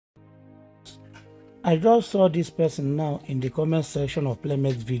I just saw this person now in the comment section of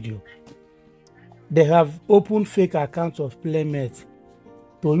Playmate video. They have opened fake accounts of Playmate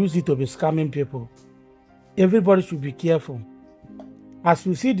to use it to be scamming people. Everybody should be careful. As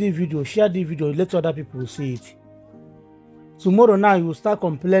you see the video, share the video, let other people see it. Tomorrow now you will start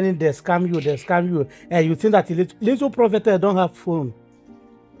complaining they scam you, and you think that the little prophetess don't have phone.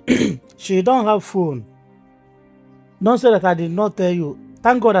 She don't have phone. Don't say that I did not tell you.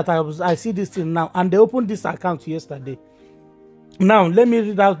 Thank God that I see this thing now, and they opened this account yesterday. Now let me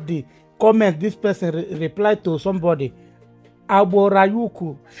read out the comment this person replied to somebody.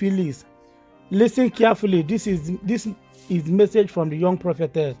 Aborayuku Phyllis. Listen carefully. This is message from the young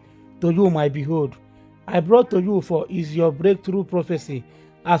prophetess to you, my behold. I brought to you for is your breakthrough prophecy,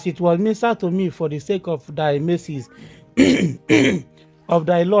 as it was ministered to me for the sake of thy mercies of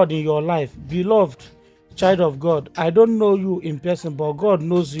thy Lord in your life. Beloved child of God, I don't know you in person, but God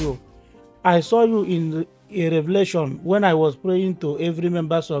knows you. I saw you in a revelation when I was praying to every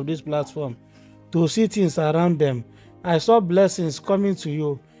members of this platform to see things around them. I saw blessings coming to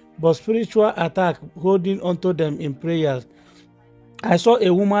you, but spiritual attack holding onto them in prayers. I saw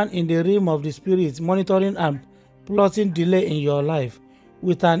a woman in the realm of the spirit monitoring and plotting delay in your life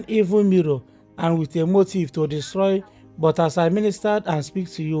with an evil mirror and with a motive to destroy. But as I ministered and speak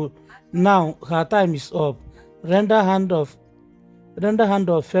to you, now her time is up. Render hand of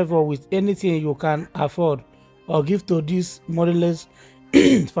favor with anything you can afford or give to this motherless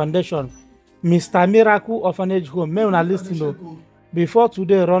foundation. Mr. Miracle Orphanage Home. May una listen before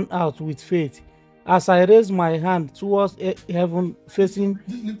today run out with faith. As I raise my hand towards heaven, facing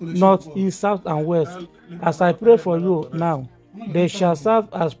north, east, south, and west, as I pray for you now, they shall serve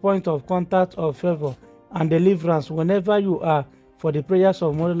as point of contact of favor and deliverance whenever you are, for the prayers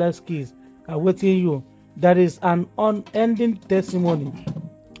of motherless kids awaiting you. There is an unending testimony.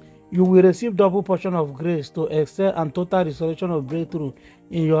 You will receive double portion of grace to excel and total restoration of breakthrough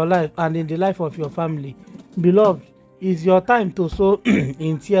in your life and in the life of your family. Beloved, it's your time to sow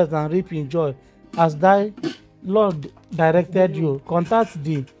in tears and reap in joy, as thy Lord directed you. Contact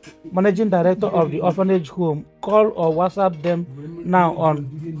the managing director of the orphanage home. Call or WhatsApp them now on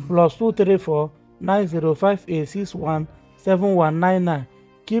 +234 905861 7199.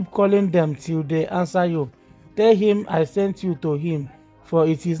 Keep calling them till they answer you. Tell him I sent you to him, for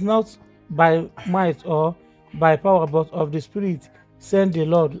it is not by might or by power, but of the Spirit, send the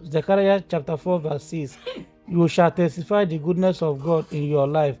Lord. Zechariah chapter 4 verse 6. You shall testify the goodness of God in your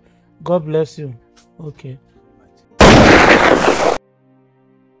life. God bless you. Okay.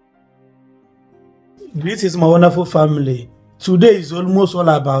 This is my wonderful family. Today is almost all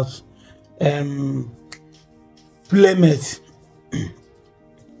about Playmate.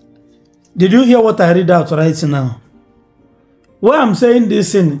 Did you hear what I read out right now? Why I'm saying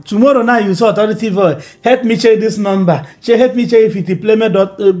this thing, tomorrow now you saw authority voice. Help me check this number. Help me check if it's the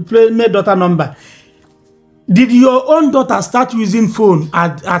Playmate daughter number. Did your own daughter start using phone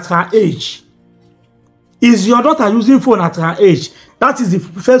at her age? Is your daughter using phone at her age? That is the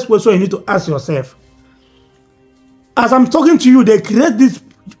first question you need to ask yourself. As I'm talking to you, they created this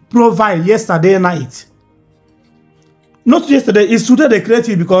profile yesterday night. Not yesterday, it's today they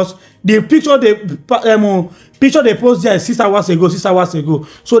created it, because the picture they posted there 6 hours ago.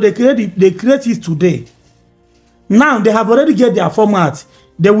 So they created it today. Now they have already get their format.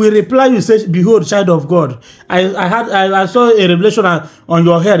 They will reply you, say, behold, child of God. I saw a revelation on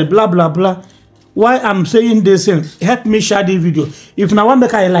your head, blah blah blah. Why I'm saying this thing? Help me share this video. If now I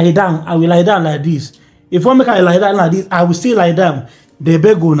make I lie down, I will lie down like this. If I make I lie down like this, I will still lie down. They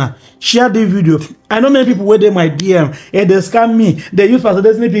beg gonna share this video. I know many people where they my DM and they scam me. They use Pastor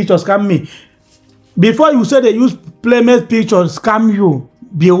Destiny pictures scam me. Before you say they use Playmate pictures scam you,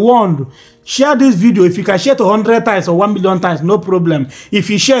 be warned. Share this video. If you can share it 100 times or 1 million times, no problem. If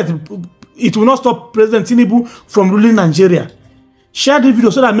you share it, it will not stop President Tinubu from ruling Nigeria. Share this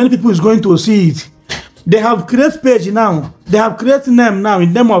video so that many people is going to see it. They have created page now. They have created name now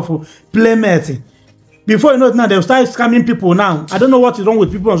in name of Playmate. Before you know it now, they'll start scamming people now. I don't know what is wrong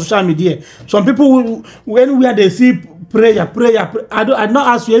with people on social media. Some people, where they see prayer. I not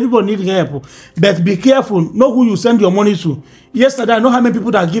ask you, everybody need help. But be careful. Know who you send your money to. Yesterday, I know how many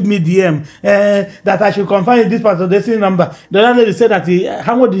people that give me DM that I should confine this part of the same number. The other lady said that,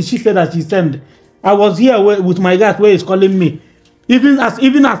 how much did she say that she send? I was here with my guy where he's calling me. Even as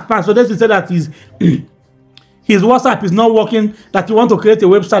Pastor Destiny said that his WhatsApp is not working, that you want to create a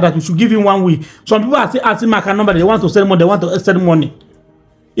website that you should give him 1 week. Some people are still asking my account number, they want to send money, they want to send money.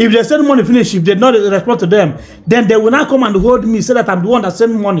 If they send money finish, if they not respond to them, then they will not come and hold me, say that I'm the one that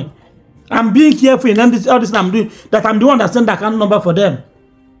send money. I'm being careful in all this I'm doing, that I'm the one that send the account number for them.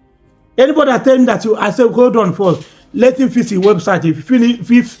 Anybody that tell me that I say hold on first, let him fix his website. If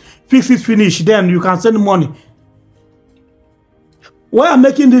fix it finish, then you can send money. While I'm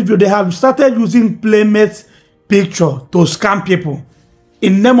making this video, they have started using playmate picture to scam people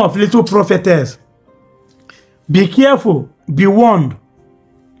in the name of little prophetess. Be careful, be warned.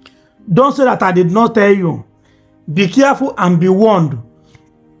 Don't say that I did not tell you. Be careful and be warned.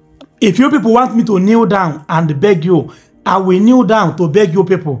 If you people want me to kneel down and beg you, I will kneel down to beg you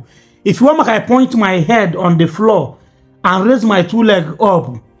people. If you want me to point my head on the floor and raise my two legs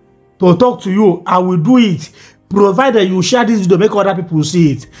up to talk to you, I will do it, provided you share this video, make other people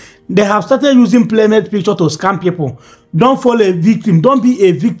see it. They have started using playmate picture to scam people. Don't fall a victim. Don't be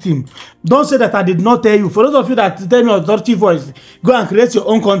a victim. Don't say that I did not tell you. For those of you that tell me authority voice, go and create your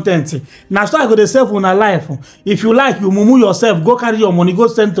own content. Now start go to self on a life. If you like, you mumu yourself, go carry your money, go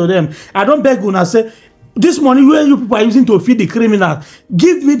send to them. I don't beg you and say, this money where you people are using to feed the criminal,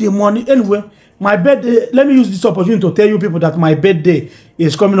 give me the money. Anyway, my birthday, let me use this opportunity to tell you people that my birthday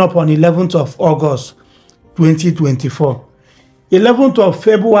is coming up on 11th of August 2024. 11th of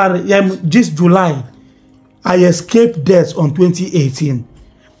February, this July, I escaped death on 2018.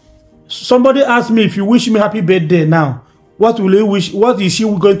 Somebody asked me, if you wish me happy birthday now, what will you wish? What is she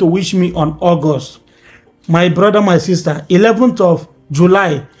going to wish me on August? My brother, my sister, 11th of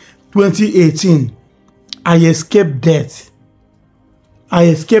July 2018, I escaped death. I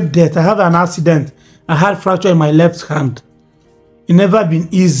escaped death. I had an accident. I had fracture in my left hand. It never been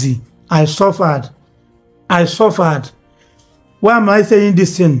easy. I suffered. I suffered. Why am I saying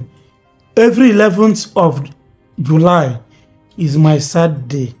this thing? Every 11th of July is my sad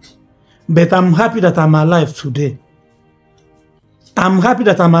day. But I'm happy that I'm alive today. I'm happy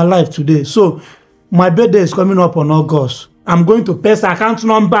that I'm alive today. So, my birthday is coming up on August. I'm going to paste account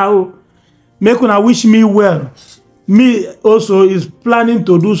number. Make una wish me well. Me also is planning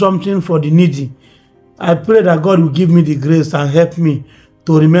to do something for the needy. I pray that God will give me the grace and help me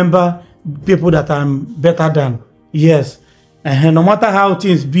to remember people that I'm better than. Yes. No matter how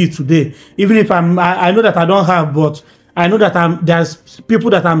things be today, even if I know that I don't have, but I know that there's people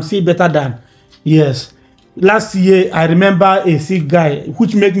that I'm seeing better than. Yes. Last year, I remember a sick guy,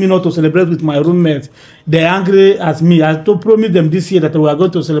 which made me not to celebrate with my roommates. They're angry at me. I promised them this year that we are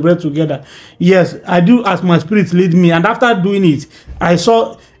going to celebrate together. Yes, I do as my spirit lead me. And after doing it, I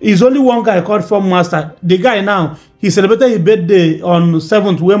saw, it's only one guy called Form Master. The guy now, he celebrated his birthday on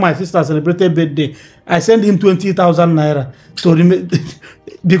 7th, where my sister celebrated birthday. I sent him 20,000 naira.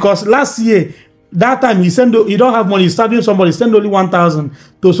 Because last year, that time, he don't have money, he's serving somebody, he sent only 1,000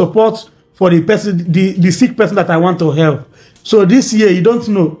 to support for the person, the sick person that I want to help. So this year, you don't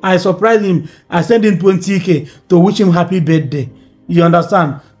know, I surprised him. I sent him 20K to wish him happy birthday. You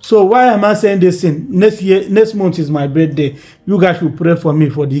understand? So why am I saying this thing? Next month is my birthday. You guys should pray for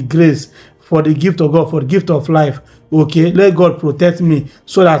me, for the grace, for the gift of God, for the gift of life. Okay, let God protect me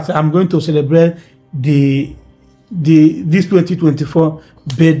so that I'm going to celebrate this 2024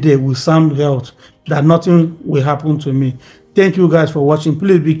 birthday with sound health, that nothing will happen to me. Thank you guys for watching.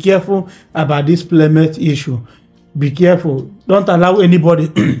 Please be careful about this playmate issue. Be careful. Don't allow anybody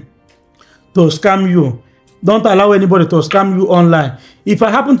to scam you. Don't allow anybody to scam you online. If I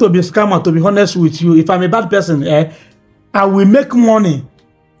happen to be a scammer, to be honest with you, if I'm a bad person, I will make money.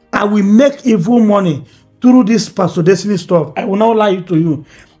 I will make evil money through this Pastor Destiny stuff. I will not lie to you.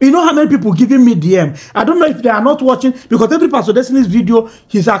 You know how many people giving me DM? I don't know if they are not watching, because every Pastor Destiny's video,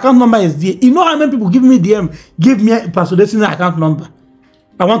 his account number is there. You know how many people giving me DM? Give me a Pastor Destiny account number.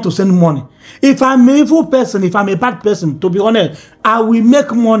 I want to send money. If I'm an evil person, if I'm a bad person, to be honest, I will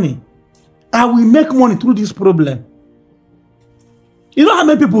make money. I will make money through this problem. You know how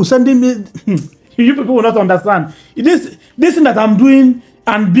many people sending me? You people will not understand. This thing that I'm doing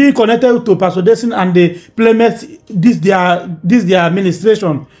and being connected to Pastor Destiny and the playmate, this their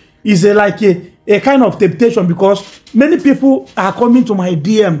administration is like a kind of temptation, because many people are coming to my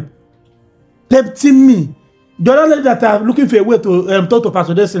DM, tempting me. The other lady that I'm looking for a way to talk to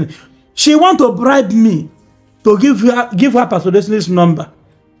Pastor Destiny, she want to bribe me to give her Pastor Destiny's number.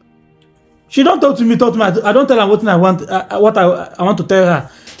 She don't talk to me. I don't tell her what I want. What I want to tell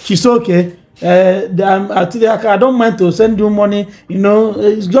her. She's okay. I don't mind to send you money. You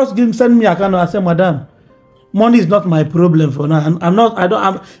know, just send me account. I say, Madam, money is not my problem for now.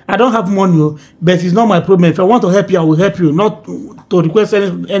 I don't have money, but it's not my problem. If I want to help you, I will help you. Not to request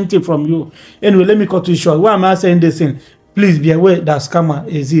anything from you. Anyway, let me cut it short. Why am I saying this thing? Please be aware that scammer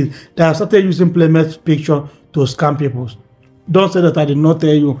exists. They have started using playmate picture to scam people. Don't say that I did not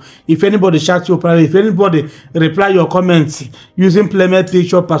tell you. If anybody chats you private, if anybody reply your comments using playmate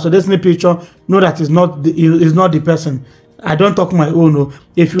picture, Pastor Destiny picture, know that it's not the person. I don't talk my own. Oh.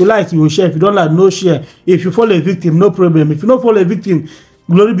 If you like, you will share. If you don't like, no share. If you follow a victim, no problem. If you don't follow a victim,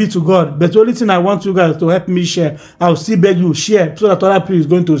 glory be to God. But the only thing I want you guys to help me share, I'll still beg you share so that other people is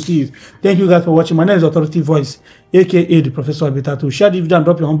going to see it. Thank you guys for watching. My name is Authority Voice, aka the Professor Abitatu. Share the video and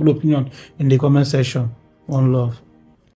drop your humble opinion in the comment section. One love.